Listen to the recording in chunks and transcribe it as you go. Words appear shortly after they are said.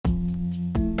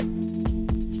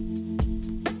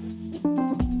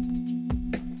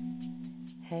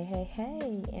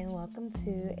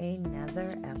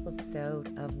another episode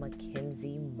of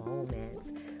McKenzie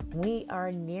Moments. We are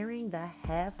nearing the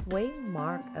halfway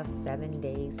mark of 7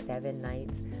 days, 7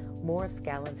 nights, more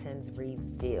skeletons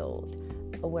revealed.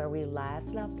 Where we last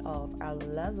left off, our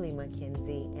lovely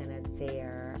McKenzie and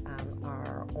Adair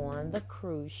are on the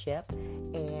cruise ship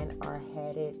and are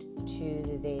headed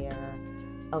to their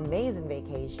amazing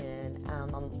vacation.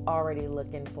 I'm already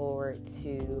looking forward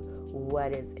to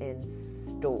what is in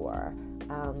store.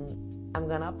 I'm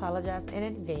going to apologize in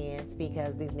advance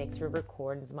because these next few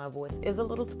recordings, my voice is a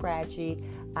little scratchy.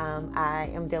 I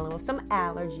am dealing with some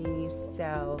allergies,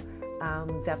 so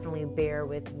definitely bear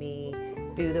with me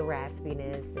through the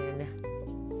raspiness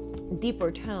and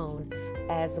deeper tone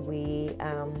as we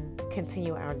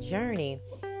continue our journey.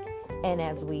 And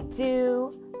as we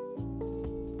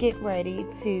do, get ready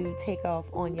to take off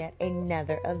on yet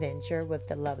another adventure with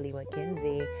the lovely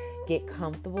McKenzie. Get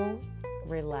comfortable,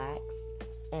 relax,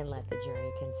 and let the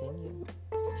journey continue.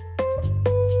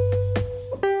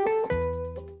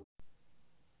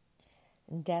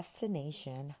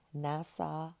 Destination,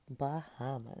 Nassau,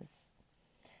 Bahamas.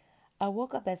 I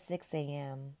woke up at 6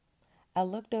 a.m. I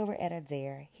looked over at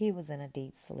Adair. He was in a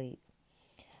deep sleep.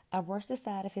 I brushed the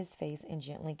side of his face and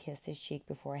gently kissed his cheek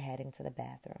before heading to the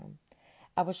bathroom.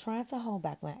 I was trying to hold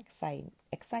back my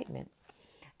excitement.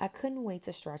 I couldn't wait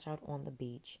to stretch out on the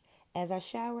beach. As I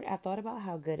showered, I thought about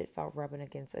how good it felt rubbing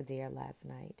against Adair last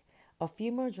night. A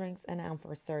few more drinks and I'm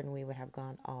for certain we would have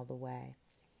gone all the way.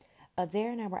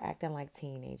 Adair and I were acting like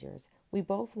teenagers. We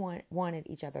both wanted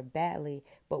each other badly,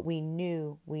 but we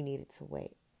knew we needed to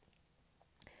wait.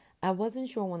 I wasn't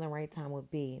sure when the right time would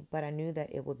be, but I knew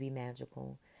that it would be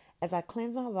magical. As I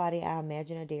cleansed my body, I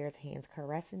imagined Adair's hands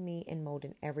caressing me and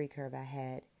molding every curve I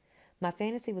had. My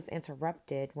fantasy was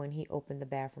interrupted when he opened the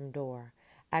bathroom door.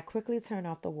 I quickly turned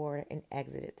off the water and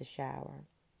exited the shower.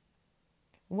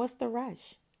 "What's the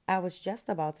rush? I was just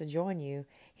about to join you,"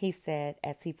 he said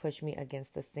as he pushed me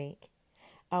against the sink.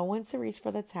 I went to reach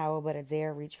for the towel, but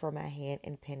Adair reached for my hand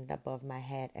and pinned it above my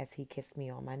head as he kissed me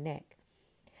on my neck.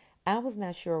 I was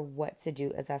not sure what to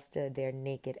do as I stood there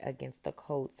naked against the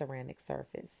cold ceramic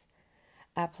surface.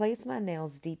 I placed my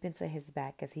nails deep into his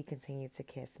back as he continued to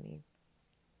kiss me.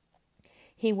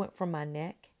 He went from my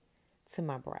neck to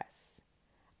my breasts.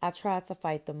 I tried to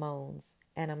fight the moans,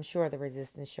 and I'm sure the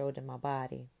resistance showed in my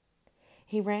body.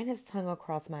 He ran his tongue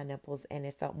across my nipples, and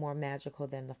it felt more magical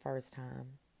than the first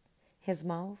time. His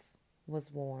mouth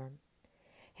was warm.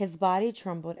 His body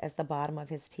trembled as the bottom of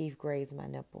his teeth grazed my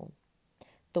nipple.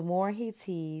 The more he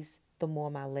teased, the more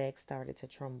my legs started to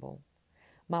tremble.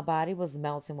 My body was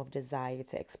melting with desire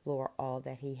to explore all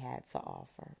that he had to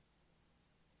offer.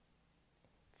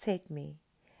 "Take me,"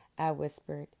 I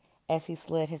whispered, as he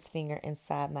slid his finger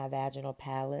inside my vaginal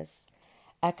palace.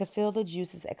 I could feel the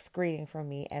juices excreting from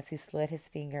me as he slid his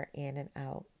finger in and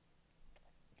out.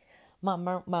 My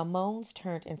moans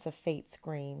turned into faint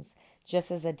screams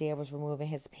just as Adair was removing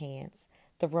his pants.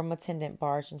 The room attendant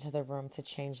barged into the room to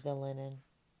change the linen.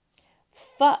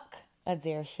 "Fuck!"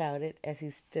 Adair shouted as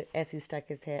he stuck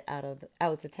his head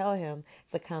out to tell him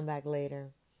to come back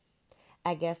later.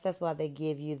 "I guess that's why they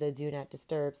give you the do not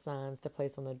disturb signs to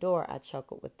place on the door," I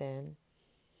chuckled within.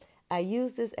 I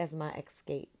used this as my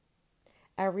escape.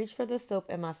 I reached for the soap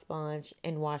and my sponge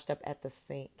and washed up at the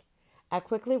sink. I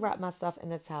quickly wrapped myself in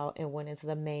the towel and went into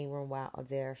the main room while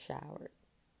Adair showered.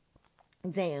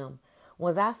 Damn,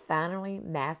 was I finally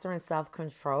mastering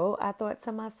self-control, I thought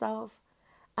to myself.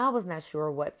 I was not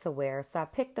sure what to wear, so I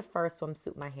picked the first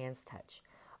swimsuit my hands touched.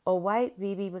 A white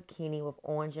BB bikini with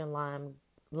orange and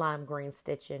lime green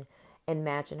stitching and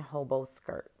matching hobo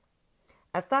skirt.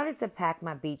 I started to pack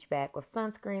my beach bag with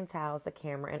sunscreen, towels, the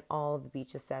camera, and all the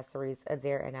beach accessories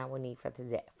Adair and I would need for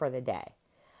the day.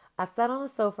 I sat on the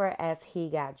sofa as he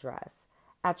got dressed.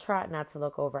 I tried not to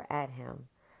look over at him.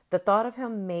 The thought of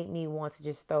him made me want to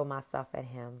just throw myself at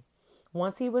him.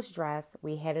 Once he was dressed,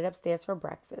 we headed upstairs for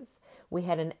breakfast. We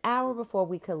had an hour before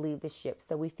we could leave the ship,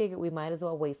 so we figured we might as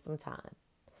well waste some time.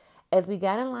 As we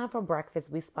got in line for breakfast,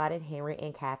 we spotted Henry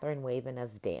and Catherine waving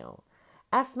us down.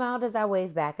 I smiled as I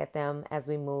waved back at them as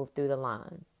we moved through the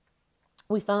line.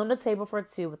 We found a table for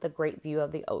two with a great view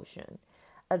of the ocean.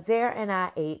 Adair and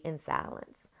I ate in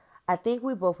silence. I think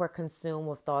we both were consumed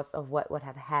with thoughts of what would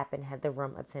have happened had the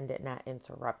room attendant not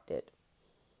interrupted.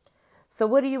 "So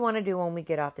what do you want to do when we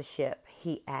get off the ship?"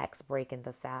 he asked, breaking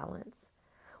the silence.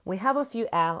 "We have a few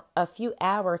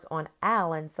hours on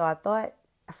island, so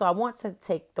I want to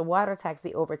take the water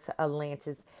taxi over to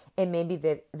Atlantis and maybe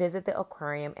visit the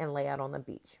aquarium and lay out on the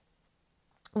beach.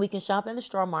 We can shop in the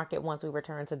straw market once we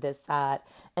return to this side,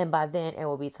 and by then it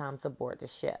will be time to board the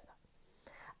ship."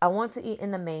 I want to eat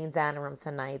in the main dining room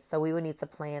tonight, so we would need to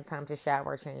plan time to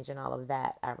shower, change, and all of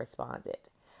that, I responded.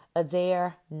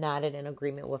 Adair nodded in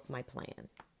agreement with my plan.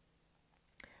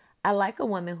 I like a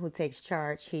woman who takes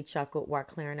charge, he chuckled while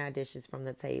clearing our dishes from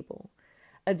the table.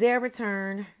 Adair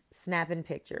returned, snapping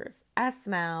pictures. I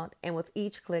smiled, and with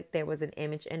each click there was an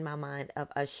image in my mind of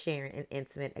us sharing an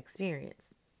intimate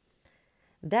experience.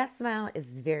 That smile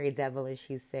is very devilish,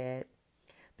 he said.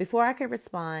 Before I could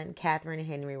respond, Catherine and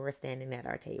Henry were standing at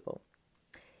our table.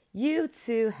 You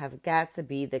two have got to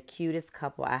be the cutest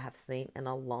couple I have seen in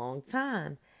a long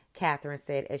time, Catherine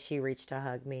said as she reached to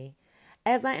hug me.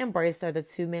 As I embraced her, the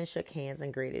two men shook hands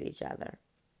and greeted each other.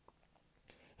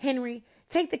 Henry,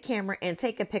 take the camera and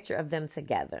take a picture of them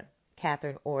together,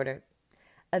 Catherine ordered.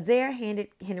 Adair handed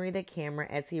Henry the camera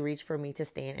as he reached for me to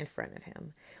stand in front of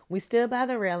him. We stood by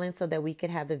the railing so that we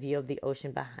could have the view of the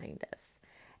ocean behind us.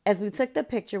 As we took the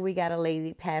picture, we got a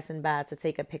lady passing by to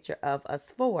take a picture of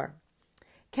us four.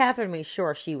 Catherine made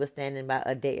sure she was standing by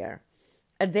Adair.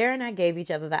 Adair and I gave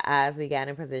each other the eyes. We got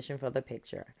in position for the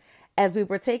picture. As we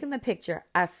were taking the picture,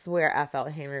 I swear I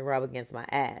felt Henry rub against my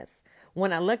ass.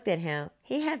 When I looked at him,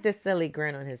 he had this silly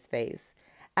grin on his face.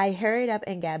 I hurried up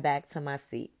and got back to my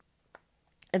seat.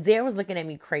 Adair was looking at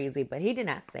me crazy, but he did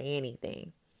not say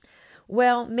anything.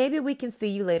 Well, maybe we can see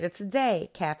you later today,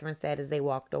 Catherine said as they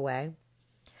walked away.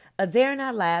 Adair and I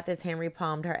laughed as Henry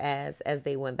palmed her ass as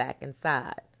they went back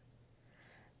inside.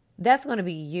 That's going to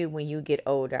be you when you get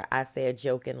older, I said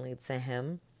jokingly to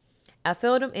him. I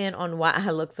filled him in on why I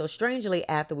looked so strangely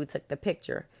after we took the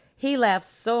picture. He laughed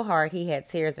so hard he had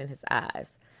tears in his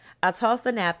eyes. I tossed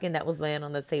the napkin that was laying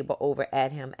on the table over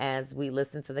at him as we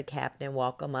listened to the captain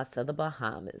welcome us to the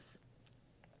Bahamas.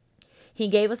 He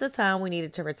gave us the time we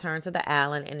needed to return to the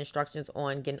island and instructions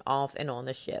on getting off and on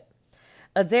the ship.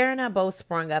 Adair and I both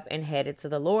sprung up and headed to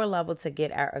the lower level to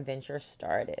get our adventure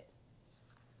started.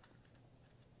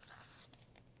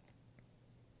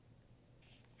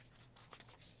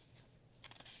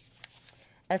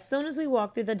 As soon as we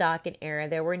walked through the docking area,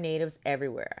 there were natives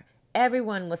everywhere.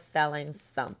 Everyone was selling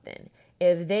something.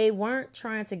 If they weren't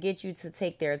trying to get you to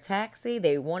take their taxi,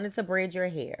 they wanted to braid your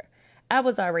hair. I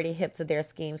was already hip to their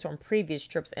schemes from previous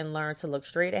trips and learned to look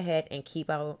straight ahead and keep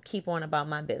on about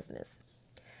my business.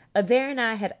 Adair and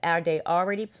I had our day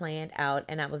already planned out,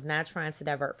 and I was not trying to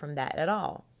divert from that at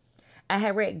all. I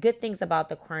had read good things about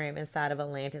the aquarium inside of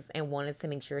Atlantis and wanted to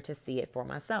make sure to see it for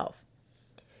myself.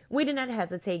 We did not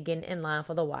hesitate getting in line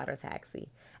for the water taxi.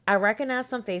 I recognized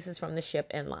some faces from the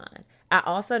ship in line. I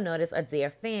also noticed Adair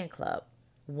fan club.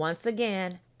 Once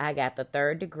again, I got the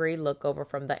third-degree look over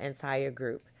from the entire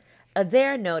group.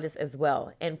 Adair noticed as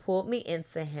well and pulled me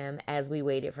into him as we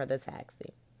waited for the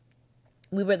taxi.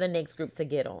 We were the next group to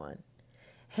get on.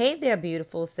 Hey there,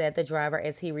 beautiful, said the driver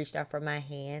as he reached out for my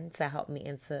hand to help me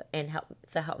into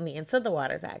the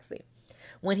water taxi.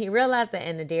 When he realized that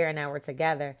Adair and I were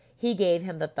together, he gave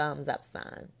him the thumbs up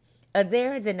sign.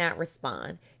 Adair did not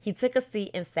respond. He took a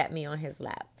seat and sat me on his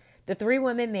lap. The three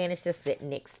women managed to sit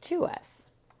next to us.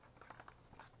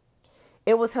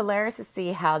 It was hilarious to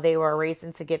see how they were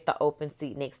racing to get the open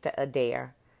seat next to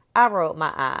Adair. I rolled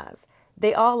my eyes.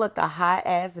 They all looked a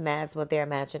hot-ass mess with their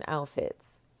matching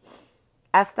outfits.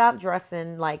 I stopped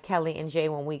dressing like Kelly and Jay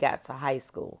when we got to high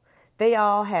school. They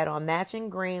all had on matching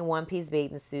green one-piece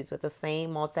bathing suits with the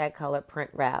same multicolored print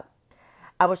wrap.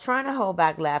 I was trying to hold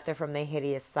back laughter from the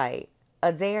hideous sight.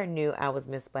 Adair knew I was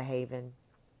misbehaving.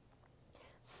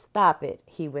 Stop it,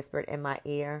 he whispered in my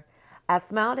ear. I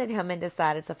smiled at him and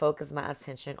decided to focus my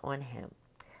attention on him.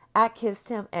 I kissed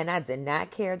him, and I did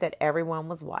not care that everyone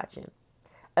was watching.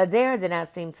 Adair did not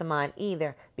seem to mind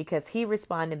either because he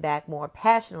responded back more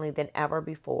passionately than ever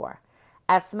before.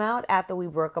 I smiled after we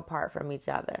broke apart from each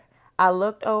other. I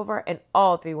looked over, and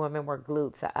all three women were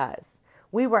glued to us.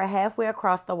 We were halfway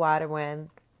across the water when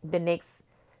the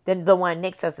one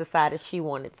next to us decided she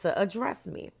wanted to address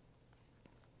me.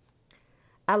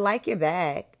 I like your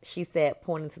bag, she said,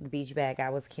 pointing to the beach bag I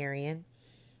was carrying.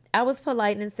 I was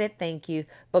polite and said thank you,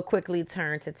 but quickly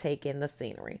turned to take in the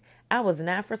scenery. I was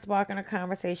not for sparking a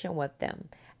conversation with them.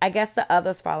 I guess the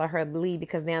others followed her lead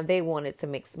because now they wanted to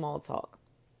make small talk.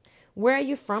 Where are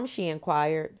you from, she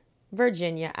inquired.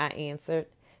 Virginia, I answered.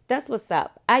 That's what's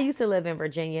up. I used to live in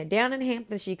Virginia. Down in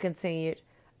Hampton, she continued.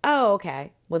 Oh,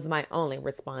 okay, was my only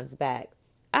response back.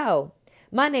 Oh,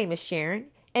 my name is Sharon,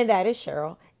 and that is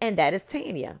Cheryl, and that is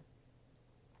Tanya,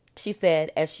 she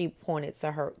said as she pointed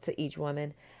to each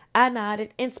woman. I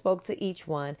nodded and spoke to each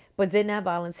one, but did not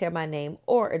volunteer my name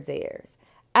or Adair's.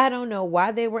 I don't know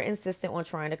why they were insistent on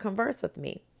trying to converse with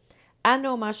me. I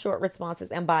know my short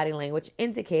responses and body language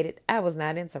indicated I was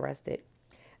not interested.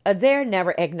 Adair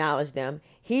never acknowledged them.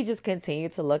 He just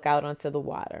continued to look out onto the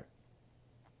water.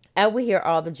 I will hear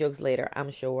all the jokes later,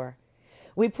 I'm sure.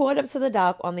 We pulled up to the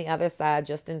dock on the other side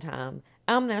just in time.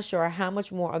 I'm not sure how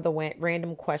much more of the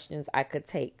random questions I could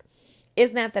take.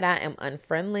 It's not that I am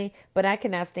unfriendly, but I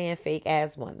cannot stand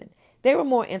fake-ass women. They were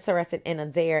more interested in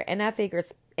Adair, and I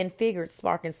figured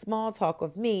sparking small talk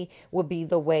with me would be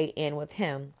the way in with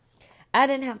him. I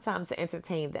didn't have time to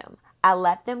entertain them. I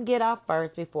let them get off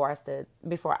first before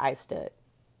I stood.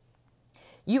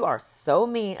 You are so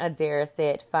mean, Adair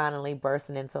said, finally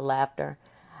bursting into laughter.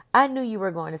 I knew you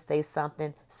were going to say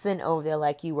something, sitting over there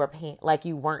like you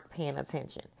weren't paying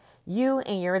attention. You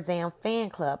and your damn fan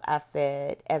club, I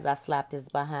said as I slapped his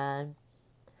behind.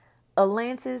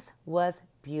 Atlantis was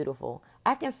beautiful.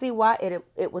 I can see why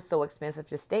it was so expensive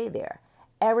to stay there.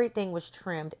 Everything was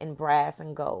trimmed in brass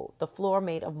and gold, the floor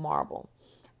made of marble.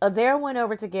 Adair went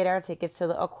over to get our tickets to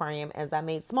the aquarium as I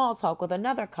made small talk with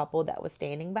another couple that was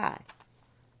standing by.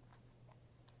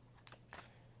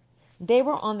 They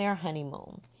were on their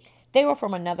honeymoon. They were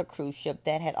from another cruise ship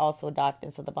that had also docked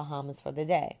into the Bahamas for the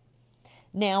day.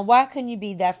 Now, why couldn't you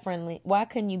be that friendly? Why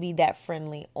couldn't you be that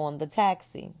friendly on the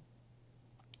taxi?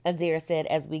 Adair said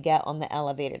as we got on the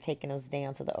elevator taking us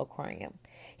down to the aquarium.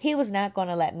 He was not going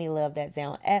to let me live that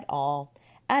down at all.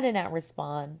 I did not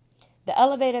respond. The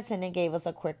elevator attendant gave us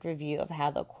a quick review of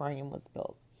how the aquarium was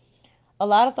built. A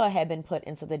lot of thought had been put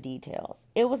into the details.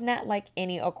 It was not like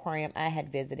any aquarium I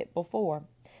had visited before.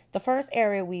 The first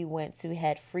area we went to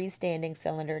had freestanding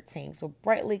cylinder tanks with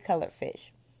brightly colored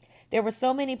fish. There were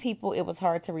so many people it was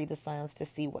hard to read the signs to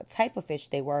see what type of fish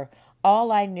they were.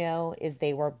 All I know is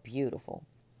they were beautiful.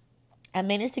 I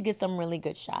managed to get some really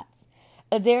good shots.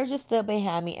 Adair just stood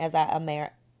behind me as I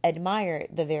admired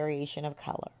the variation of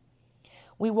color.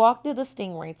 We walked through the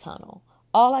Stingray tunnel.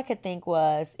 All I could think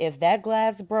was, if that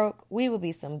glass broke, we would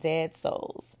be some dead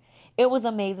souls. It was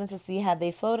amazing to see how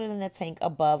they floated in the tank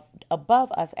above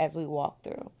us as we walked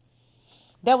through.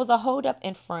 There was a hold-up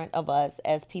in front of us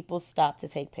as people stopped to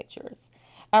take pictures.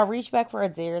 I reached back for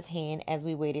Adair's hand as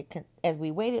we waited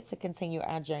to continue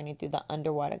our journey through the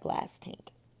underwater glass tank.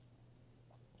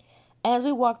 As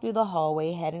we walked through the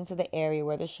hallway heading to the area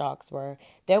where the sharks were,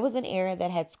 there was an area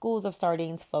that had schools of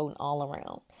sardines floating all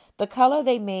around. The color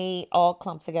they made all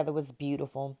clumped together was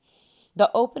beautiful.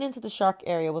 The opening to the shark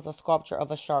area was a sculpture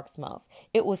of a shark's mouth.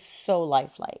 It was so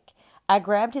lifelike. I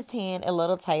grabbed his hand a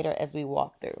little tighter as we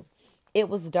walked through. It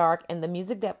was dark and the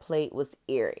music that played was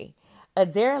eerie.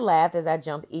 Adair laughed as I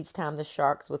jumped each time the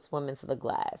sharks would swim into the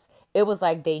glass. It was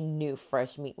like they knew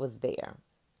fresh meat was there.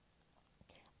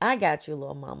 I got you,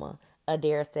 little mama,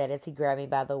 Adair said as he grabbed me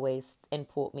by the waist and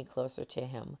pulled me closer to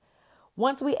him.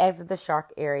 Once we exited the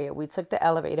shark area, we took the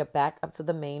elevator back up to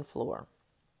the main floor.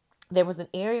 There was an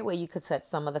area where you could touch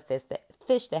some of the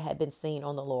fish that had been seen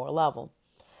on the lower level.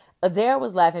 Adair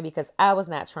was laughing because I was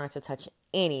not trying to touch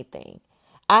anything.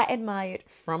 I admired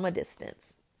from a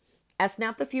distance. I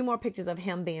snapped a few more pictures of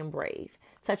him being brave,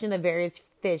 touching the various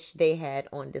fish they had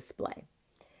on display.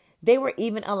 They were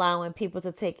even allowing people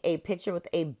to take a picture with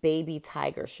a baby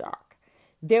tiger shark.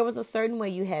 There was a certain way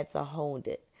you had to hold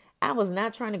it. I was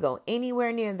not trying to go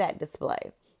anywhere near that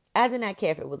display. I did not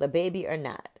care if it was a baby or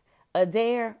not.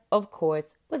 Adair, of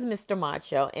course, was Mr.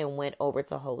 Macho and went over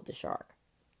to hold the shark.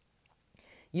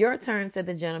 Your turn, said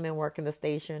the gentleman working the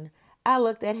station. I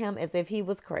looked at him as if he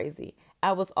was crazy.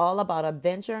 I was all about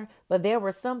adventure, but there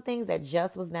were some things that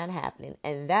just was not happening,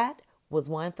 and that was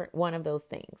one of those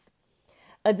things.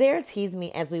 Adair teased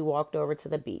me as we walked over to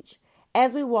the beach.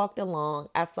 As we walked along,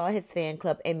 I saw his fan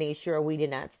club and made sure we did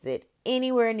not sit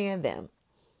anywhere near them.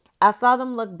 I saw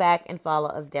them look back and follow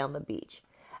us down the beach.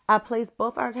 I placed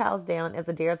both our towels down as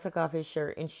Adair took off his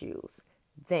shirt and shoes.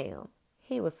 Damn,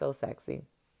 he was so sexy.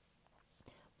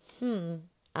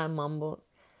 I mumbled.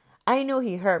 I knew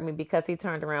he heard me because he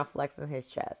turned around flexing his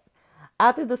chest.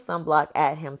 I threw the sunblock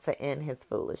at him to end his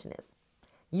foolishness.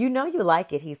 You know you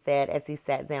like it, he said as he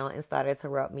sat down and started to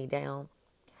rub me down.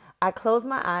 I closed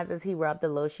my eyes as he rubbed the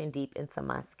lotion deep into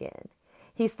my skin.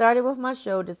 He started with my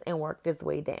shoulders and worked his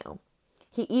way down.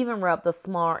 He even rubbed the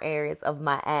small areas of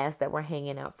my ass that were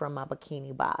hanging out from my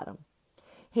bikini bottom.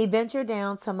 He ventured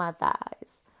down to my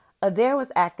thighs. Adair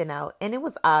was acting out, and it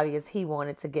was obvious he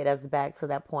wanted to get us back to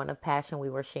that point of passion we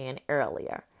were sharing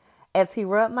earlier. As he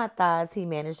rubbed my thighs, he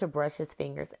managed to brush his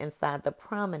fingers inside the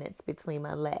prominence between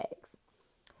my legs.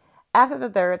 After the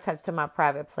third touch to my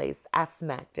private place, I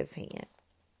smacked his hand.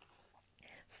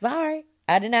 Sorry,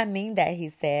 I did not mean that, he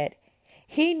said.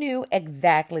 He knew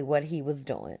exactly what he was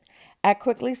doing. I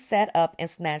quickly sat up and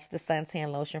snatched the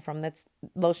suntan lotion from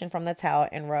the towel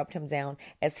and rubbed him down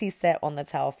as he sat on the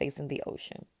towel facing the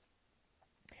ocean.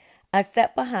 I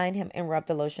stepped behind him and rubbed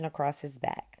the lotion across his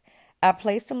back. I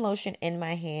placed some lotion in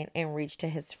my hand and reached to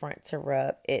his front to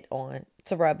rub it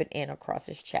in across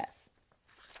his chest.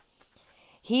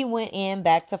 He went in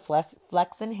back to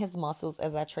flexing his muscles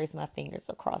as I traced my fingers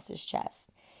across his chest.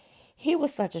 He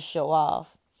was such a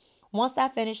show-off. Once I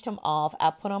finished him off,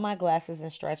 I put on my glasses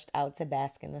and stretched out to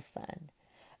bask in the sun.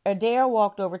 Adair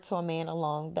walked over to a man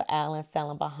along the island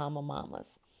selling Bahamas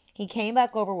mamas. He came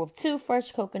back over with 2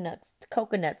 fresh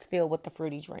coconuts filled with the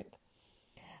fruity drink.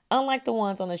 Unlike the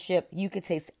ones on the ship, you could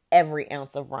taste every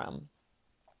ounce of rum.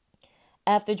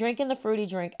 After drinking the fruity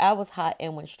drink, I was hot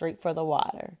and went straight for the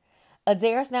water.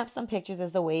 Adair snapped some pictures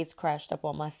as the waves crashed up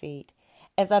on my feet.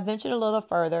 As I ventured a little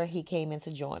further, he came in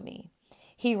to join me.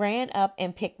 He ran up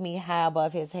and picked me high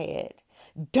above his head.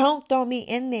 "Don't throw me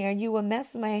in there. You will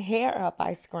mess my hair up,"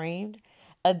 I screamed.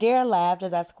 Adair laughed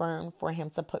as I squirmed for him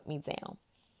to put me down.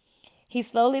 He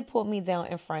slowly pulled me down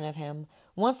in front of him.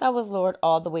 Once I was lowered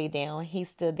all the way down, he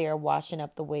stood there washing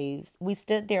up the waves. We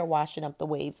stood there washing up the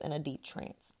waves in a deep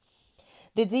trance.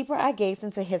 The deeper I gazed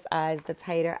into his eyes, the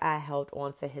tighter I held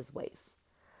onto his waist.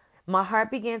 My heart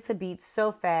began to beat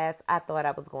so fast I thought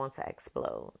I was going to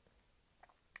explode.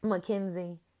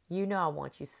 "McKenzie, you know I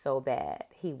want you so bad,"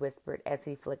 he whispered as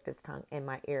he flicked his tongue in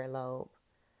my earlobe.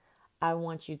 "I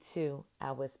want you too,"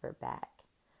 I whispered back.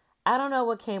 I don't know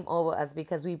what came over us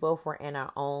because we both were in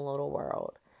our own little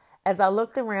world. As I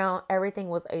looked around, everything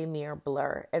was a mere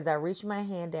blur as I reached my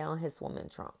hand down his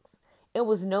woman's trunks. It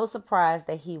was no surprise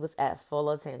that he was at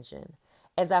full attention.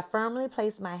 As I firmly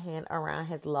placed my hand around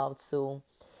his love tool,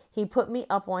 he put me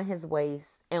up on his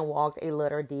waist and walked a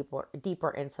little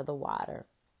deeper into the water.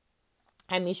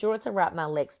 I made sure to wrap my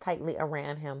legs tightly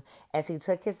around him as he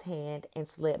took his hand and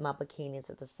slid my bikini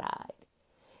to the side.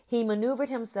 He maneuvered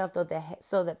himself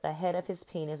so that the head of his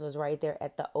penis was right there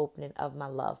at the opening of my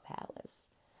love palace.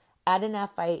 I did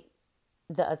not fight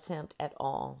the attempt at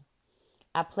all.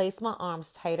 I placed my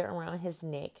arms tighter around his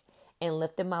neck and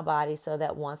lifted my body so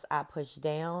that once I pushed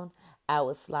down, I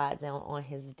would slide down on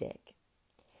his dick.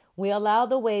 We allowed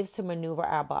the waves to maneuver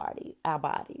our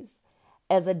bodies.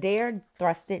 As Adair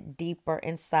thrusted deeper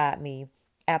inside me,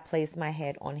 I placed my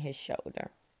head on his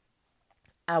shoulder.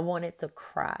 I wanted to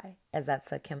cry as I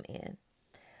took him in.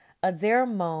 Adair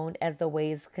moaned as the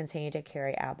waves continued to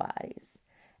carry our bodies.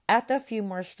 After a few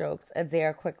more strokes,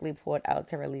 Adair quickly pulled out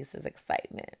to release his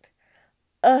excitement.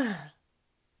 "Ugh,"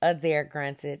 Adair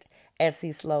grunted as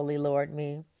he slowly lowered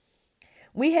me.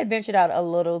 We had ventured out a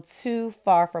little too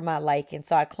far for my liking,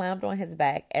 so I climbed on his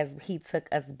back as he took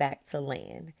us back to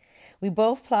land. We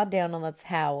both plopped down on the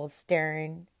towels,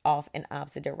 staring off in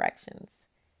opposite directions.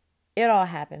 It all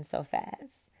happened so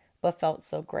fast, but felt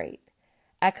so great.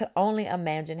 I could only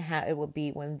imagine how it would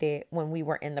be when we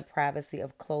were in the privacy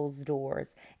of closed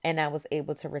doors and I was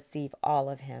able to receive all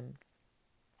of him.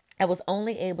 I was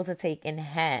only able to take in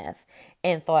half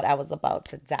and thought I was about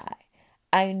to die.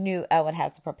 I knew I would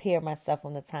have to prepare myself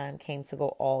when the time came to go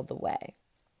all the way.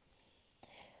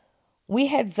 We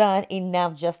had done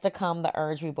enough just to calm the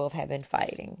urge we both had been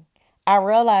fighting. I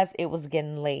realized it was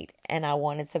getting late and I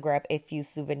wanted to grab a few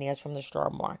souvenirs from the straw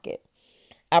market.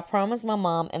 I promised my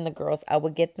mom and the girls I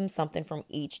would get them something from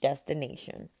each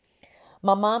destination.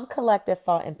 My mom collected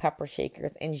salt and pepper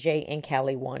shakers and Jay and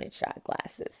Callie wanted shot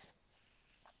glasses.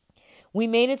 We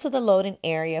made it to the loading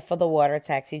area for the water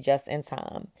taxi just in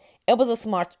time. It was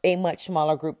a much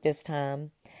smaller group this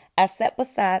time. I sat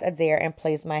beside Adair and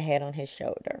placed my head on his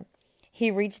shoulder.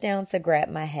 He reached down to grab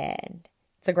my hand.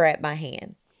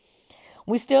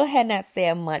 We still had not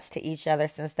said much to each other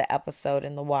since the episode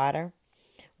in the water.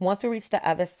 Once we reached the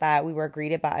other side, we were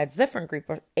greeted by a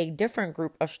different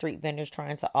group of street vendors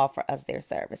trying to offer us their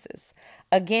services.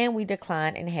 Again, we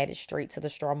declined and headed straight to the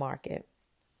straw market.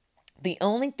 The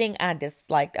only thing I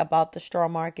disliked about the straw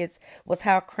markets was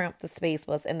how cramped the space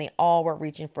was, and they all were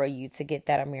reaching for you to get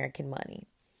that American money.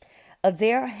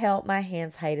 Adair held my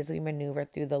hand tight as we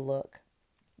maneuvered through to look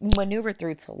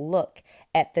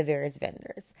at the various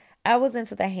vendors. I was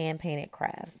into the hand-painted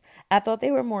crafts. I thought they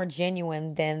were more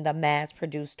genuine than the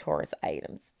mass-produced tourist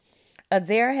items.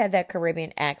 Adair had that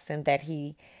Caribbean accent that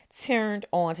he turned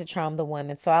on to charm the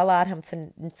women, so I allowed him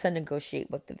to negotiate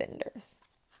with the vendors.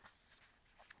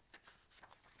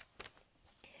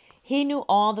 He knew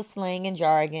all the slang and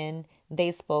jargon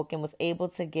they spoke and was able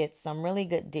to get some really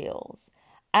good deals.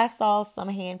 I saw some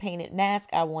hand-painted masks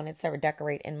I wanted to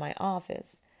decorate in my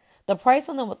office. The price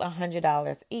on them was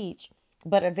 $100 each,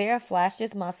 but Adair flashed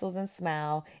his muscles and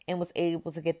smiled and was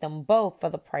able to get them both for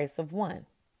the price of one.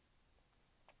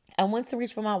 I went to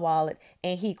reach for my wallet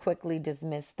and he quickly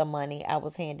dismissed the money I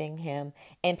was handing him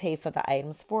and paid for the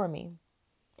items for me.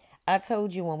 I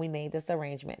told you when we made this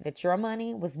arrangement that your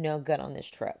money was no good on this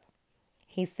trip,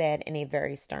 he said in a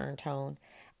very stern tone.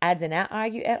 I did not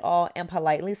argue at all and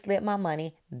politely slid my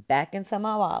money back into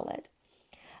my wallet.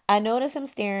 I noticed him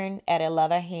staring at a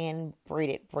leather hand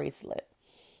braided bracelet.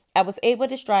 I was able to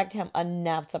distract him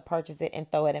enough to purchase it and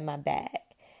throw it in my bag.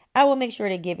 I will make sure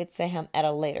to give it to him at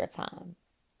a later time.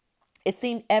 It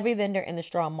seemed every vendor in the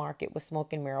straw market was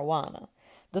smoking marijuana.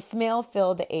 The smell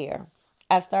filled the air.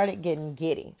 I started getting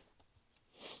giddy.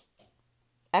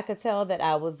 I could tell that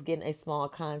I was getting a small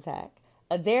contact.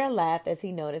 Adair laughed as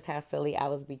he noticed how silly I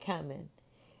was becoming.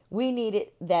 We needed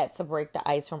that to break the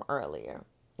ice from earlier.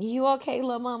 You okay,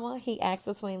 little mama? He asked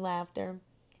between laughter.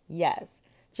 Yes,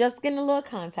 just getting a little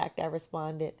contact, I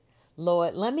responded.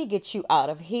 Lord, let me get you out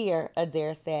of here,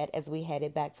 Adair said as we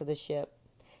headed back to the ship.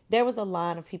 There was a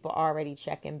line of people already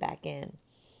checking back in,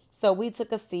 so we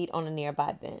took a seat on a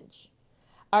nearby bench.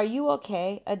 Are you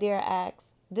okay? Adair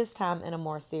asked, this time in a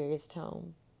more serious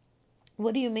tone.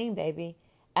 What do you mean, baby?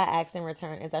 I asked in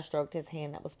return as I stroked his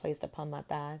hand that was placed upon my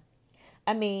thigh.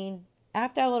 I mean,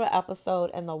 after a little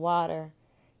episode in the water,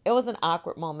 it was an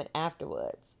awkward moment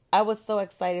afterwards. I was so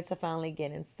excited to finally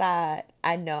get inside.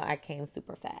 I know I came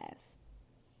super fast.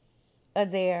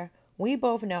 Adair, we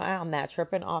both know I'm not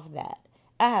tripping off that.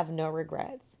 I have no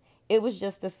regrets. It was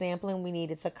just the sampling we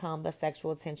needed to calm the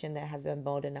sexual tension that has been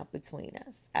building up between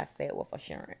us, I said with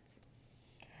assurance.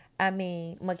 I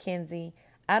mean, McKenzie,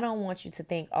 I don't want you to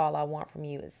think all I want from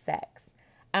you is sex.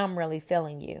 I'm really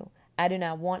feeling you. I do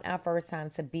not want our first time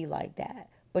to be like that.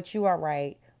 But you are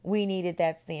right. We needed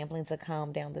that sampling to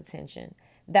calm down the tension.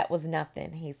 That was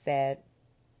nothing, he said.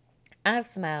 I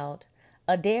smiled.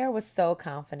 Adair was so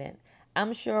confident.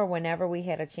 I'm sure whenever we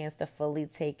had a chance to fully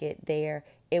take it there,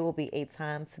 it will be a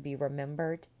time to be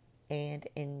remembered and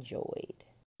enjoyed.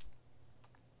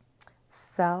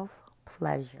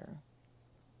 Self-pleasure.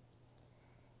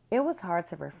 It was hard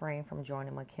to refrain from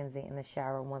joining McKenzie in the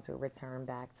shower once we returned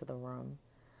back to the room.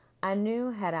 I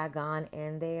knew had I gone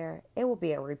in there, it would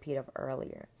be a repeat of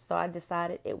earlier, so I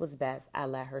decided it was best I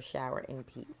let her shower in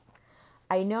peace.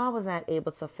 I know I was not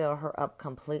able to fill her up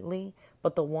completely,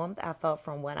 but the warmth I felt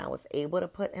from what I was able to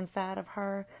put inside of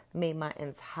her made my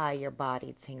entire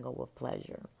body tingle with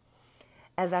pleasure.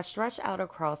 As I stretched out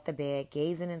across the bed,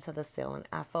 gazing into the ceiling,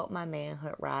 I felt my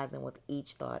manhood rising with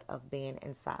each thought of being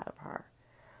inside of her.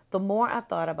 The more I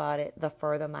thought about it, the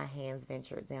further my hands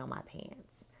ventured down my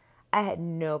pants. I had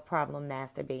no problem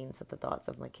masturbating to the thoughts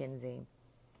of McKenzie.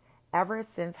 Ever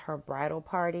since her bridal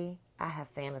party, I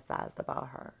have fantasized about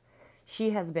her.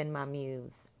 She has been my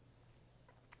muse.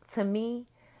 To me,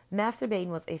 masturbating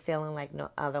was a feeling like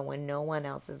no other when no one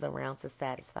else is around to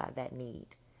satisfy that need.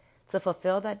 To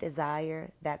fulfill that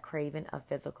desire, that craving of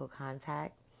physical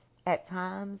contact, at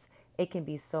times it can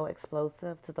be so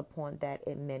explosive to the point that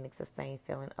it mimics the same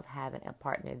feeling of having a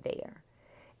partner there.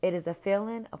 It is a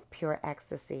feeling of pure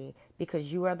ecstasy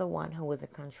because you are the one who is in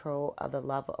control of the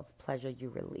level of pleasure you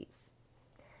release.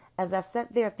 As I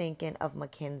sat there thinking of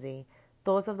McKenzie,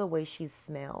 thoughts of the way she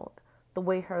smelled, the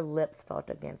way her lips felt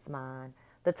against mine,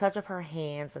 the touch of her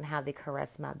hands and how they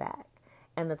caressed my back,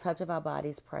 and the touch of our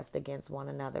bodies pressed against one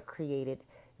another created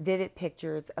vivid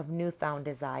pictures of newfound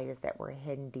desires that were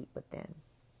hidden deep within.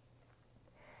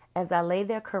 As I lay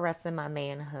there caressing my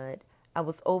manhood, I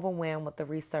was overwhelmed with the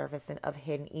resurfacing of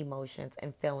hidden emotions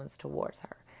and feelings towards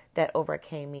her that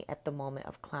overcame me at the moment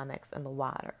of climax in the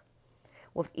water.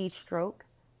 With each stroke,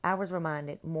 I was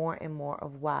reminded more and more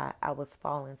of why I was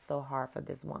falling so hard for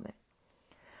this woman.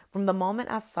 From the moment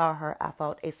I saw her, I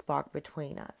felt a spark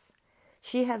between us.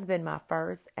 She has been my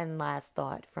first and last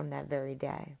thought from that very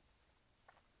day.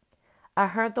 I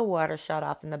heard the water shut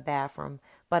off in the bathroom,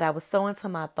 but I was so into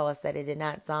my thoughts that it did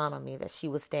not dawn on me that she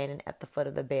was standing at the foot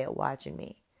of the bed watching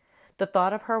me. The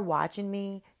thought of her watching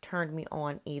me turned me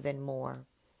on even more.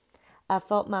 I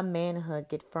felt my manhood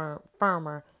get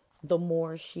firmer the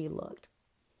more she looked.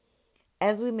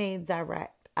 As we made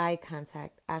direct eye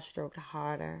contact, I stroked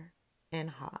harder and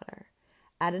harder.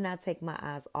 I did not take my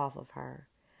eyes off of her.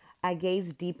 I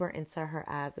gazed deeper into her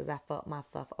eyes as I felt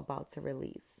myself about to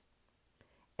release.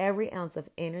 Every ounce of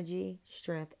energy,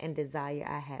 strength, and desire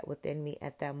I had within me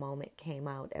at that moment came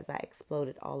out as I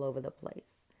exploded all over the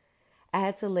place. I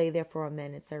had to lay there for a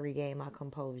minute to regain my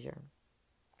composure.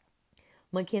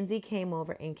 McKenzie came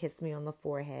over and kissed me on the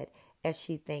forehead as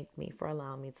she thanked me for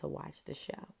allowing me to watch the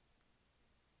show.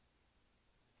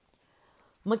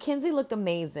 McKenzie looked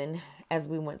amazing as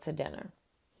we went to dinner.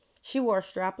 She wore a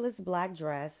strapless black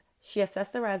dress. She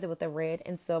accessorized it with a red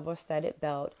and silver studded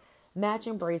belt,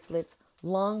 matching bracelets,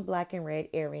 long black and red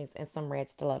earrings, and some red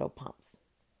stiletto pumps.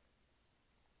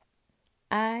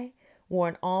 I wore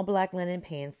an all-black linen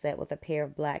pants set with a pair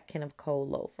of black Kenneth Cole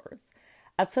loafers.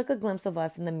 I took a glimpse of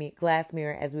us in the glass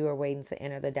mirror as we were waiting to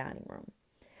enter the dining room.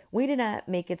 We did not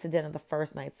make it to dinner the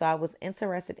first night, so I was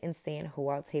interested in seeing who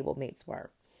our table mates were.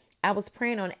 I was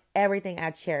praying on everything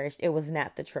I cherished it was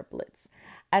not the triplets.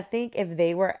 I think if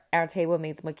they were our table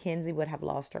mates, McKenzie would have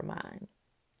lost her mind.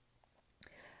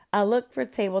 I looked for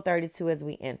table 32 as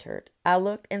we entered. I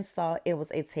looked and saw it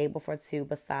was a table for two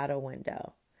beside a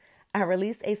window. I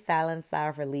released a silent sigh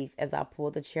of relief as I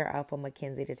pulled the chair out for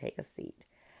McKenzie to take a seat.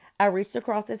 I reached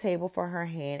across the table for her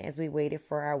hand as we waited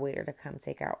for our waiter to come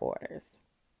take our orders.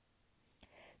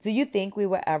 Do you think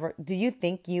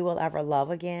you will ever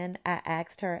love again? I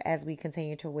asked her as we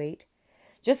continued to wait.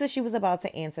 Just as she was about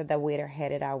to answer, the waiter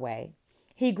headed our way.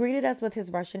 He greeted us with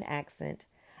his Russian accent.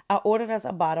 I ordered us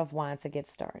a bottle of wine to get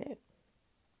started.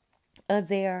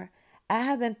 Adair, I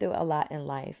have been through a lot in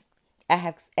life. I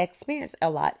have experienced a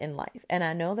lot in life, and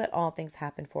I know that all things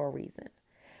happen for a reason.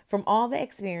 From all the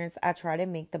experience, I try to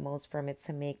make the most from it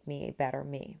to make me a better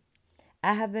me.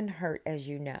 I have been hurt, as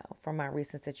you know, from my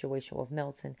recent situation with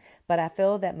Milton, but I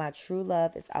feel that my true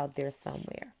love is out there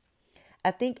somewhere.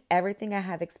 I think everything I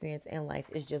have experienced in life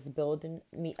is just building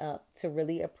me up to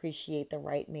really appreciate the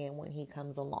right man when he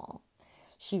comes along,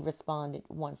 she responded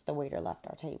once the waiter left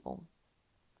our table.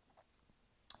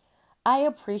 I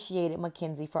appreciated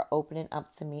McKenzie for opening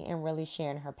up to me and really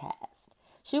sharing her past.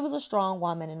 She was a strong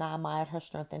woman, and I admired her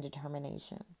strength and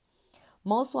determination.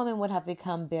 Most women would have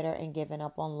become bitter and given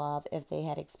up on love if they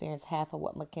had experienced half of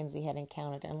what McKenzie had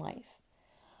encountered in life.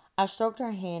 I stroked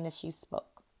her hand as she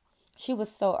spoke. She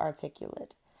was so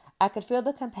articulate. I could feel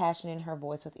the compassion in her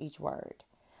voice with each word.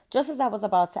 Just as I was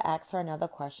about to ask her another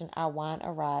question, our wine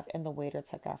arrived and the waiter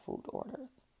took our food orders.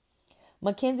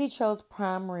 McKenzie chose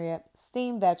prime rib,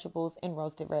 steamed vegetables, and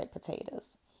roasted red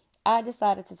potatoes. I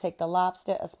decided to take the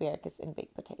lobster, asparagus, and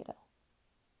baked potato.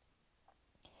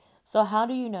 So how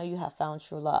do you know you have found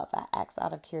true love? I asked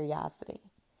out of curiosity.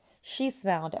 She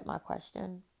smiled at my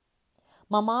question.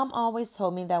 My mom always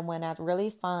told me that when I really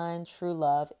find true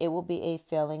love, it will be a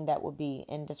feeling that will be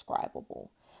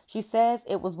indescribable. She says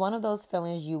it was one of those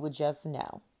feelings you would just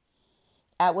know.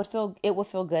 It would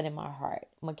feel good in my heart,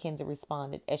 McKenzie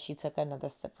responded as she took another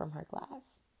sip from her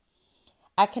glass.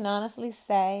 I can honestly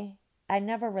say I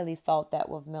never really felt that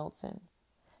with Milton.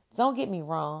 Don't get me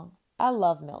wrong, I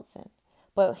love Milton.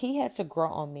 But he had to grow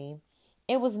on me.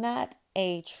 It was not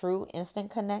a true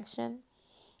instant connection.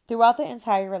 Throughout the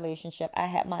entire relationship, I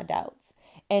had my doubts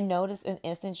and noticed an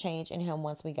instant change in him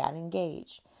once we got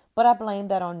engaged. But I blamed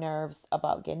that on nerves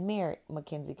about getting married,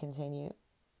 McKenzie continued.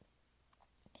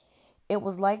 It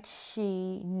was like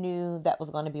she knew that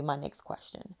was going to be my next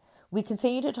question. We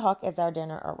continued to talk as our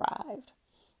dinner arrived.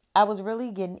 I was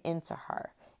really getting into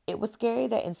her. It was scary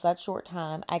that in such short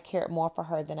time, I cared more for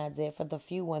her than I did for the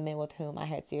few women with whom I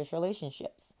had serious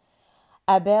relationships.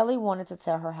 I barely wanted to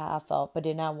tell her how I felt, but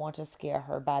did not want to scare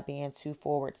her by being too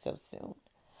forward so soon.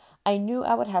 I knew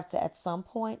I would have to at some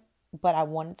point, but I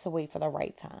wanted to wait for the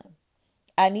right time.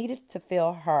 I needed to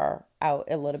feel her out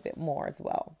a little bit more as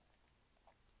well.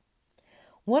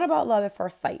 What about love at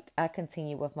first sight? I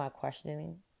continued with my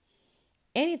questioning.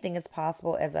 Anything is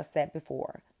possible, as I said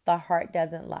before. The heart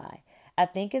doesn't lie. I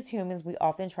think as humans, we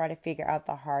often try to figure out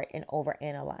the heart and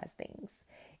overanalyze things.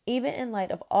 Even in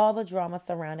light of all the drama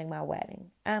surrounding my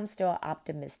wedding, I'm still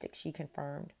optimistic, she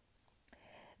confirmed.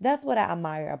 That's what I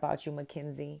admire about you,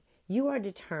 McKenzie. You are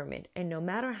determined, and no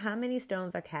matter how many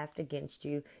stones are cast against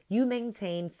you, you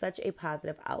maintain such a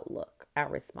positive outlook, I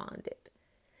responded.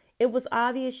 It was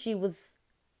obvious she was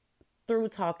through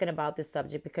talking about this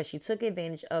subject because she took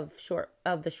advantage of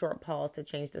the short pause to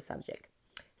change the subject.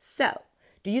 So,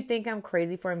 do you think I'm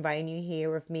crazy for inviting you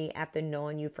here with me after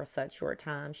knowing you for such short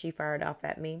time? She fired off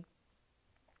at me.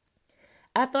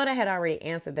 I thought I had already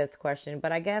answered this question,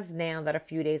 but I guess now that a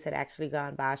few days had actually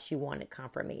gone by, she wanted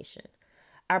confirmation.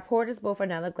 I poured us both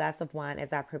another glass of wine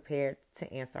as I prepared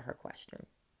to answer her question.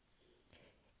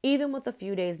 Even with a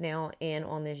few days now in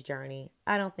on this journey,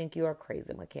 I don't think you are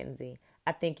crazy, McKenzie.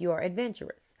 I think you are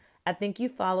adventurous. I think you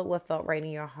followed what felt right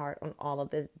in your heart on all of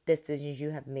the decisions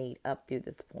you have made up through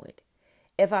this point.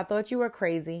 If I thought you were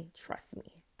crazy, trust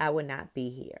me, I would not be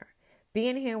here.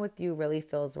 Being here with you really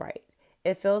feels right.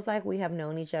 It feels like we have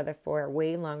known each other for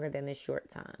way longer than this short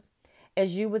time.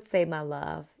 As you would say, my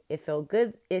love, it feels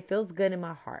good in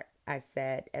my heart, I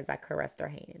said as I caressed her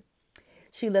hand.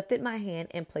 She lifted my hand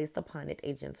and placed upon it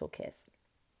a gentle kiss.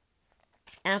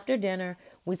 After dinner,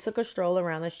 we took a stroll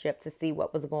around the ship to see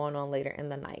what was going on later in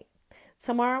the night.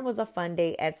 Tomorrow was a fun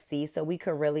day at sea, so we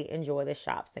could really enjoy the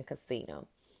shops and casino.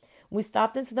 We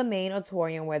stopped into the main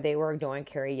auditorium where they were doing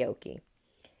karaoke.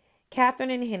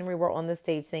 Catherine and Henry were on the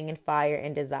stage singing Fire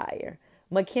and Desire.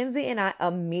 McKenzie and I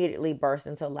immediately burst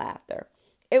into laughter.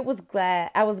 I was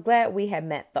glad we had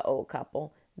met the old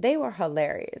couple. They were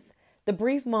hilarious. The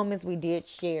brief moments we did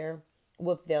share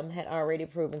with them had already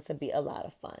proven to be a lot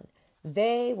of fun.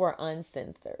 They were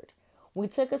uncensored. We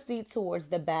took a seat towards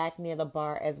the back near the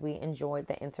bar as we enjoyed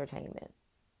the entertainment.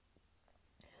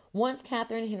 Once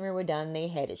Catherine and Henry were done, they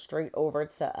headed straight over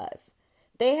to us.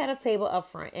 They had a table up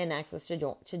front and asked us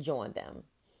to join them.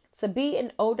 To be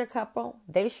an older couple,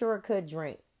 they sure could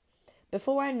drink.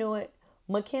 Before I knew it,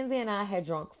 McKenzie and I had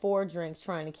drunk 4 drinks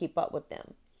trying to keep up with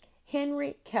them.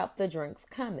 Henry kept the drinks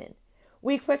coming.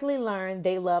 We quickly learned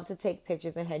they loved to take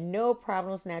pictures and had no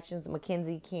problem snatching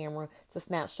McKenzie's camera to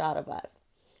snapshot of us.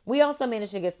 We also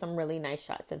managed to get some really nice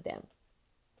shots of them.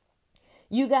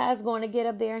 "You guys going to get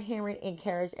up there?" Henry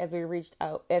encouraged as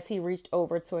he reached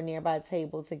over to a nearby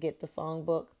table to get the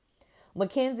songbook.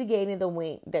 McKenzie gave me the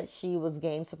wink that she was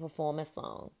game to perform a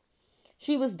song.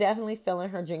 She was definitely filling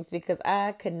her drinks because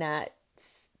I could not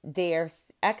dare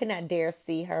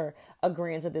see her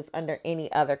agreeing to this under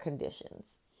any other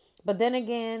conditions. But then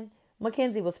again,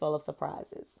 McKenzie was full of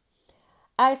surprises.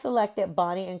 I selected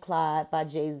Bonnie and Clyde by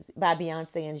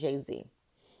Beyonce and Jay-Z.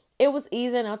 It was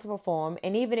easy enough to perform,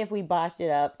 and even if we botched it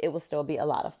up, it would still be a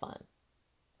lot of fun.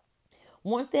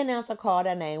 Once the announcer called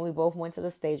our name, we both went to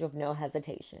the stage with no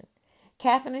hesitation.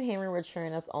 Catherine and Henry were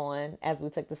cheering us on as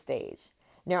we took the stage.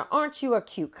 "Now, aren't you a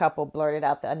cute couple?" blurted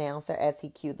out the announcer as he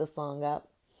cued the song up.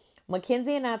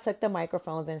 McKenzie and I took the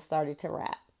microphones and started to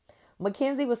rap.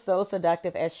 McKenzie was so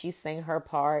seductive as she sang her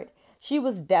part. She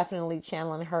was definitely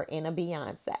channeling her inner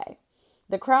Beyonce.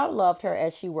 The crowd loved her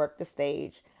as she worked the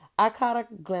stage. I caught a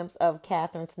glimpse of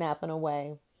Catherine snapping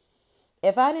away.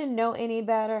 "If I didn't know any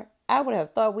better, I would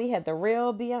have thought we had the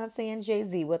real Beyonce and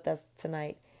Jay-Z with us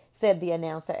tonight," said the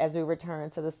announcer as we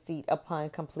returned to the seat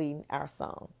upon completing our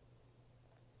song.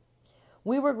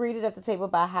 We were greeted at the table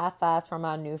by high fives from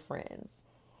our new friends,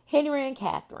 Henry and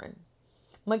Catherine.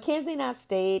 McKenzie and I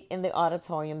stayed in the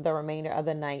auditorium the remainder of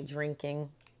the night,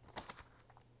 drinking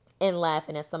and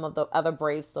laughing at some of the other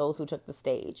brave souls who took the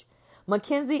stage.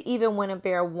 McKenzie even went up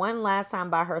there one last time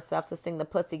by herself to sing the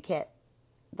Pussycat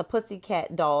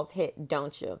Dolls hit,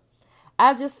 "Don't You?"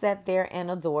 I just sat there and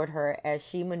adored her as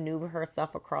she maneuvered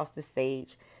herself across the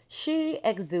stage. She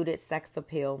exuded sex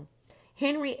appeal.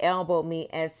 Henry elbowed me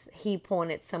as he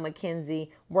pointed to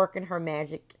McKenzie working her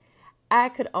magic. I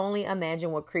could only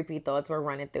imagine what creepy thoughts were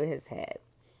running through his head.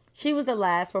 She was the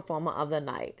last performer of the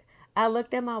night. I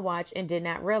looked at my watch and did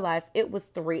not realize it was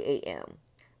 3 a.m.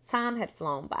 Time had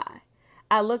flown by.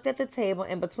 I looked at the table,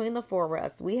 and between the 4 of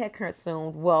us, we had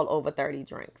consumed well over 30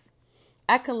 drinks.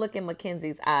 I could look in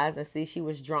Mackenzie's eyes and see she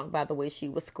was drunk by the way she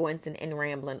was squinting and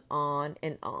rambling on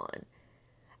and on.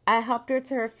 I helped her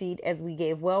to her feet as we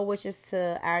gave well wishes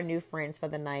to our new friends for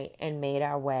the night and made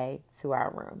our way to our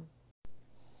room.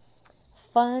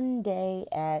 Fun day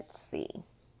at sea.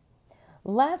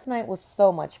 Last night was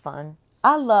so much fun.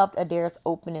 I loved Adair's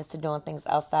openness to doing things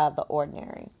outside the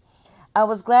ordinary. I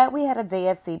was glad we had a day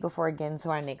at sea before getting to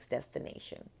our next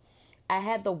destination. I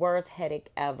had the worst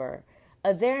headache ever.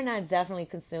 Adair and I definitely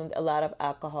consumed a lot of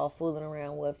alcohol fooling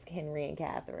around with Henry and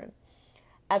Catherine.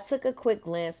 I took a quick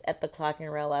glance at the clock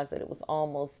and realized that it was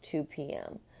almost 2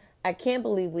 p.m. I can't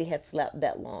believe we had slept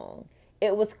that long.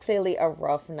 It was clearly a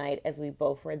rough night as we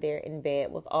both were there in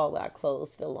bed with all our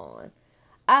clothes still on.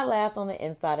 I laughed on the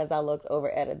inside as I looked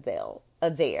over at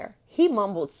Adair. He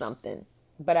mumbled something,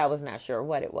 but I was not sure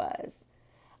what it was.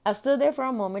 I stood there for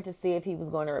a moment to see if he was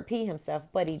going to repeat himself,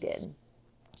 but he didn't.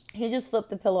 He just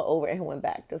flipped the pillow over and went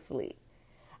back to sleep.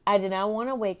 I did not want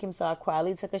to wake him, so I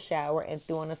quietly took a shower and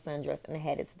threw on a sundress and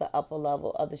headed to the upper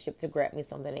level of the ship to grab me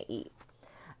something to eat.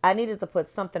 I needed to put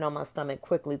something on my stomach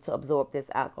quickly to absorb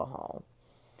this alcohol.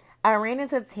 I ran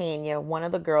into Tanya, one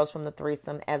of the girls from the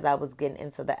threesome, as I was getting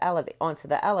onto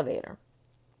the elevator.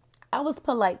 I was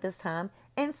polite this time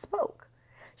and spoke.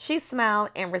 She smiled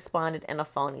and responded in a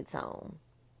phony tone.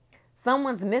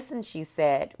 "Someone's missing," she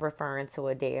said, referring to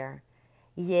Adair.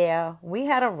 "Yeah, we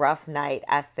had a rough night,"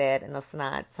 I said in a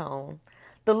snide tone.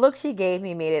 The look she gave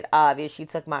me made it obvious she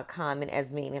took my comment as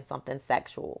meaning something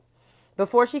sexual.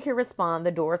 Before she could respond,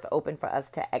 the doors opened for us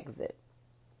to exit.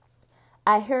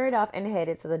 I hurried off and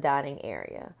headed to the dining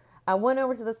area. I went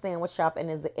over to the sandwich shop and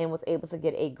was able to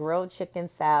get a grilled chicken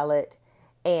salad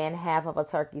and half of a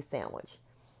turkey sandwich.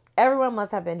 Everyone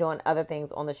must have been doing other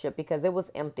things on the ship because it was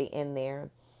empty in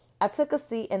there. I took a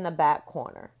seat in the back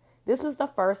corner. This was the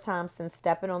first time since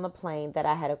stepping on the plane that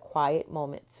I had a quiet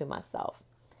moment to myself.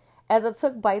 As I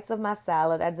took bites of my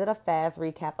salad, I did a fast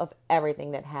recap of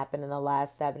everything that happened in the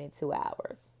last 72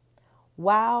 hours.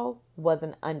 Wow was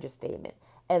an understatement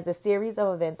as the series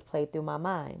of events played through my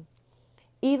mind.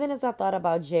 Even as I thought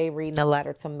about Jay reading the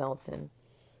letter to Milton,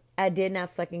 I did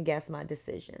not second guess my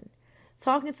decision.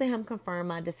 Talking to him confirmed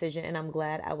my decision, and I'm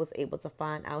glad I was able to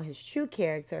find out his true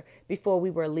character before we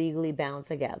were legally bound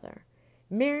together.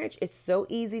 Marriage is so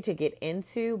easy to get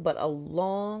into, but a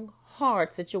long,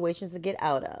 hard situation to get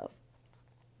out of.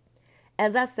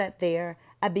 As I sat there,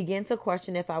 I began to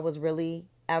question if I was really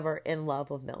ever in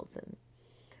love with Milton.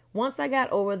 Once I got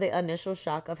over the initial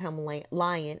shock of him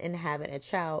lying and having a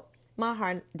child, my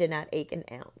heart did not ache an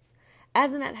ounce. I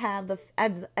did not have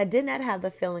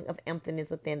the feeling of emptiness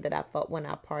within that I felt when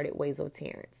I parted ways with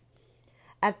Terrence.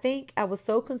 I think I was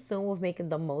so consumed with making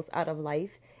the most out of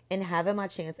life and having my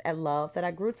chance at love that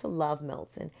I grew to love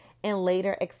Milton and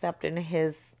later accepted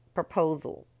his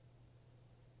proposal.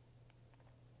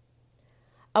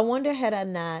 I wonder had I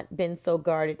not been so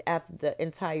guarded after the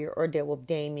entire ordeal with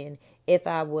Damien if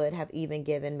I would have even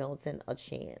given Milton a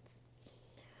chance.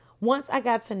 Once I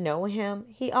got to know him,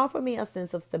 he offered me a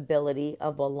sense of stability,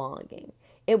 of belonging.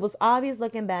 It was obvious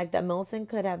looking back that Milton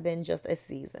could have been just a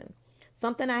season,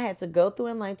 something I had to go through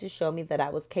in life to show me that I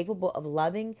was capable of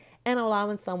loving and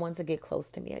allowing someone to get close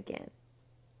to me again.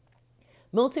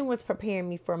 Milton was preparing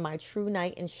me for my true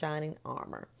knight in shining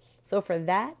armor, so for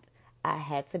that, I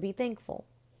had to be thankful.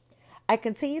 I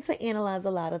continued to analyze a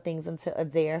lot of things until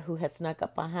Adair, who had snuck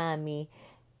up behind me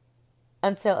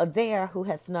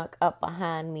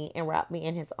and wrapped me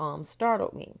in his arms,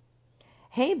 startled me.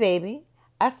 "Hey, baby,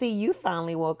 I see you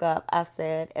finally woke up," I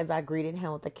said as I greeted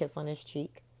him with a kiss on his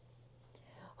cheek.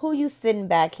 "Who you sitting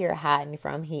back here hiding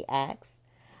from?" he asked.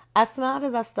 I smiled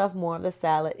as I stuffed more of the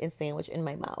salad and sandwich in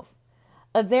my mouth.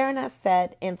 Adair and I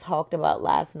sat and talked about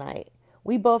last night.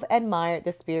 We both admired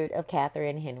the spirit of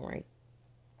Catherine and Henry.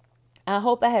 I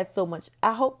hope to have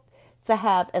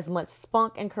as much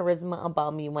spunk and charisma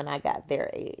about me when I got their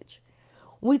age.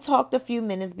 We talked a few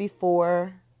minutes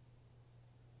before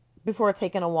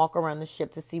taking a walk around the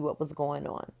ship to see what was going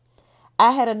on.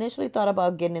 I had initially thought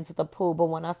about getting into the pool, but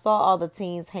when I saw all the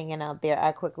teens hanging out there,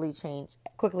 I quickly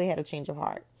had a change of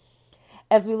heart.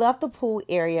 As we left the pool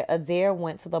area, Adair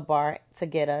went to the bar to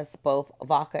get us both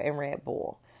vodka and Red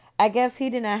Bull. I guess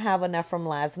he did not have enough from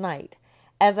last night.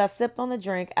 As I sipped on the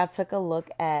drink, I took a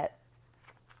look at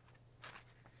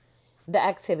the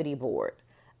activity board.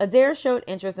 Adair showed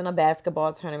interest in a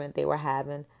basketball tournament they were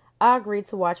having. I agreed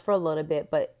to watch for a little bit,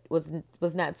 but was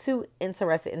not too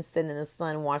interested in sitting in the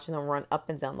sun watching them run up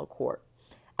and down the court.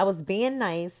 I was being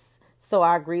nice, so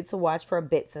I agreed to watch for a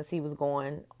bit since he was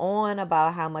going on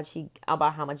about how much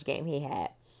game he had.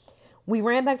 We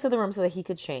ran back to the room so that he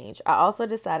could change. I also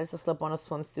decided to slip on a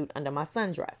swimsuit under my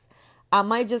sundress. I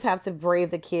might just have to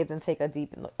brave the kids and take a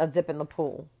dip in the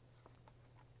pool.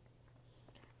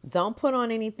 "Don't put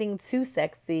on anything too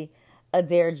sexy,"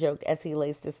 Adair joked as he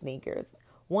laced his sneakers.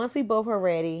 Once we both were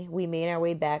ready, we made our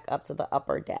way back up to the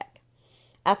upper deck.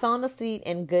 I found a seat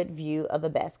in good view of the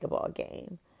basketball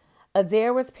game.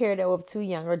 Adair was paired up with two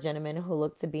younger gentlemen who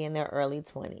looked to be in their early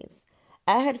 20s.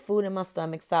 I had food in my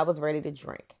stomach, so I was ready to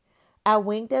drink. I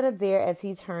winked at Adair as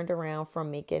he turned around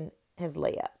from making his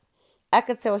layup. I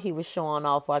could tell he was showing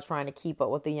off while trying to keep up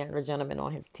with the younger gentlemen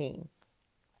on his team.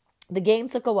 The game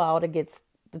took a while to get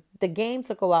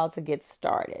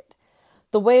started.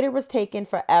 The waiter was taking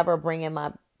forever bringing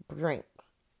my drink.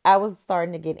 I was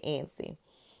starting to get antsy.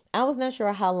 I was not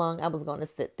sure how long I was going to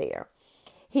sit there.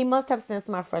 He must have sensed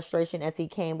my frustration as he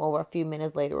came over a few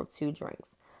minutes later with two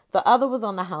drinks. The other was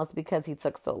on the house because he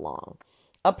took so long.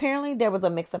 Apparently there was a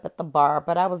mix-up at the bar,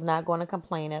 but I was not going to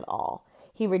complain at all.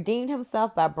 He redeemed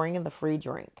himself by bringing the free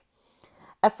drink.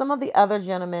 As some of the other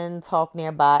gentlemen talked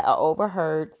nearby, I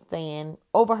overheard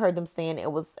them saying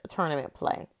it was a tournament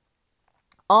play.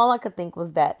 All I could think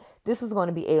was that this was going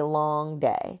to be a long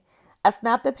day. I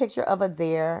snapped a picture of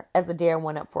Adair as Adair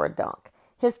went up for a dunk.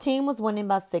 His team was winning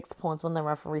by 6 points when the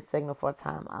referee signaled for a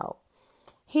timeout.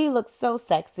 He looked so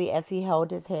sexy as he held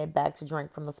his head back to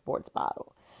drink from the sports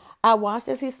bottle. I watched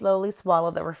as he slowly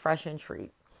swallowed the refreshing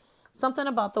treat. Something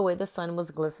about the way the sun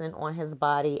was glistening on his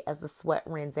body as the sweat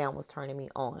ran down was turning me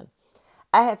on.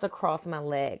 I had to cross my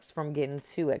legs from getting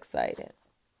too excited.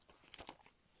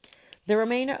 The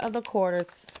remainder of the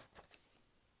quarters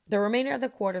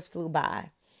flew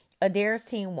by. Adair's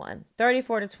team won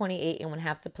 34-28 and would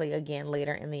have to play again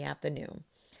later in the afternoon.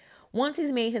 Once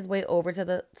he's made his way over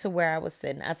to where I was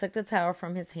sitting, I took the towel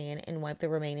from his hand and wiped the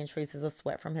remaining traces of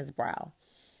sweat from his brow.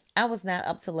 I was not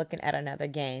up to looking at another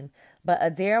game, but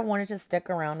Adair wanted to stick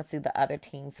around to see the other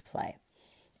teams play.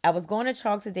 I was going to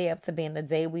chalk today up to being the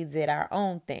day we did our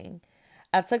own thing.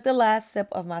 I took the last sip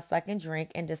of my second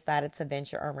drink and decided to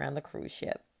venture around the cruise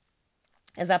ship.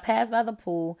 As I passed by the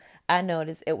pool, I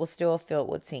noticed it was still filled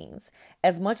with teens.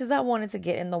 As much as I wanted to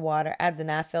get in the water, I did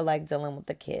not feel like dealing with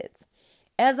the kids.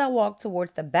 As I walked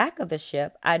towards the back of the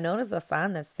ship, I noticed a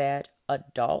sign that said,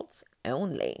 "Adults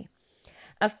Only."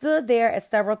 I stood there as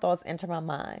several thoughts entered my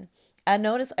mind. I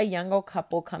noticed a younger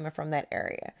couple coming from that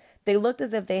area. They looked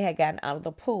as if they had gotten out of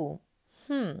the pool.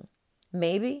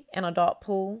 Maybe an adult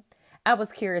pool? I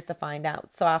was curious to find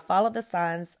out, so I followed the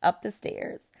signs up the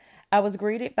stairs. I was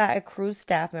greeted by a cruise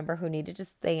staff member who needed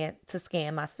to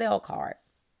scan my cell card.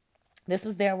 This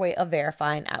was their way of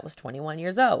verifying I was 21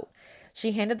 years old.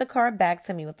 She handed the card back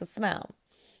to me with a smile.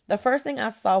 The first thing I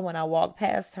saw when I walked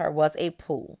past her was a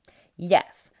pool.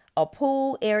 Yes, a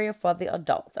pool area for the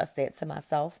adults, I said to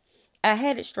myself. I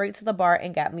headed straight to the bar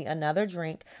and got me another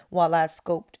drink while I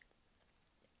scoped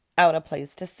out a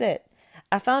place to sit.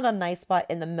 I found a nice spot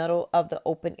in the middle of the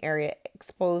open area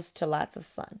exposed to lots of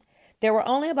sun. There were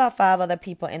only about 5 other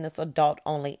people in this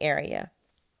adult-only area.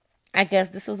 I guess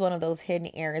this was one of those hidden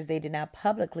areas they did not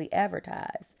publicly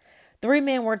advertise. 3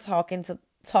 men were talking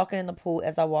in the pool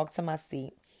as I walked to my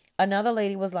seat. Another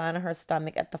lady was lying on her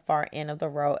stomach at the far end of the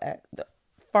row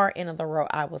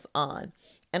I was on,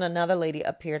 and another lady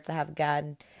appeared to have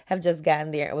just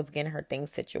gotten there and was getting her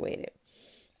things situated.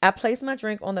 I placed my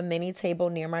drink on the mini table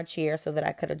near my chair so that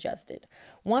I could adjust it.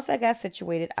 Once I got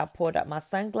situated, I pulled up my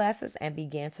sunglasses and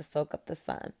began to soak up the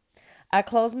sun. I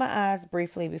closed my eyes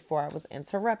briefly before I was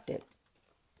interrupted.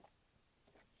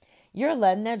 "You're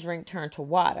letting that drink turn to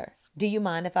water. Do you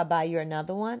mind if I buy you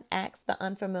another one?" asked the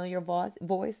unfamiliar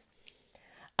voice.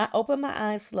 I opened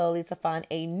my eyes slowly to find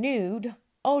a nude,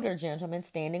 older gentleman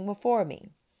standing before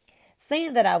me.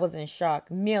 Saying that I was in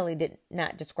shock merely did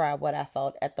not describe what I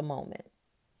felt at the moment.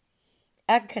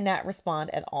 I could not respond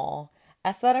at all.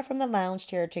 I sat up from the lounge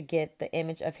chair to get the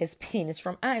image of his penis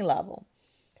from eye level.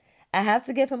 I have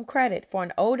to give him credit. For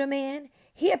an older man,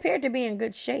 he appeared to be in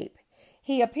good shape.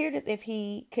 He appeared as if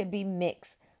he could be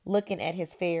mixed, looking at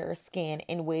his fair skin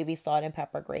and wavy salt and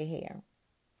pepper gray hair.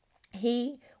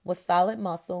 He was solid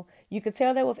muscle. You could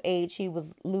tell that with age he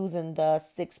was losing the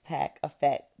six-pack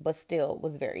effect, but still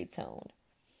was very toned.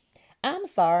 "I'm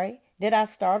sorry. Did I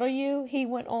startle you?" he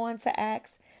went on to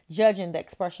ask, judging the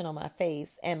expression on my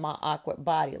face and my awkward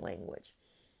body language.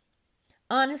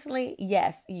 "Honestly,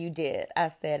 yes, you did," I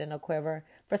said in a quiver.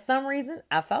 For some reason,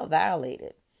 I felt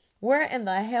violated. Where in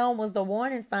the hell was the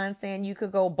warning sign saying you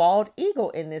could go bald eagle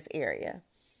in this area?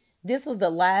 This was the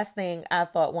last thing I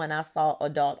thought when I saw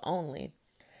adult only.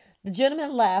 The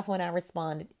gentleman laughed when I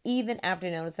responded. Even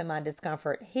after noticing my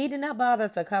discomfort, he did not bother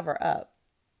to cover up.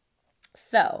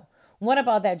 "So, what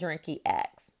about that drink?" he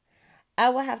asked. "I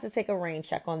will have to take a rain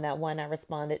check on that one," I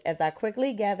responded as I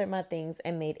quickly gathered my things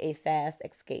and made a fast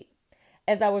escape.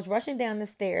 As I was rushing down the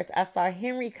stairs, I saw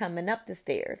Henry coming up the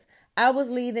stairs. I was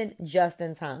leaving just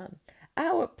in time.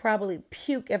 I would probably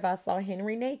puke if I saw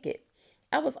Henry naked.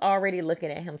 I was already looking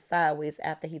at him sideways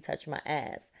after he touched my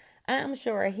ass. I am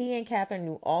sure he and Catherine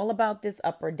knew all about this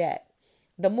upper deck.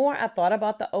 The more I thought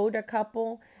about the older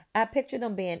couple, I pictured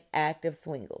them being active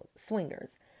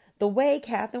swingers. The way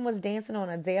Catherine was dancing on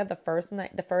Adair the first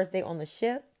day on the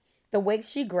ship, the way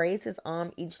she grazed his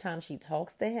arm each time she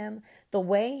talks to him, the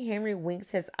way Henry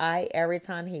winks his eye every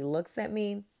time he looks at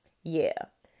me, yeah,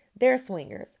 they're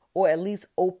swingers, or at least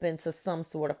open to some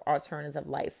sort of alternative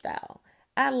lifestyle.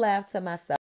 I laughed to myself.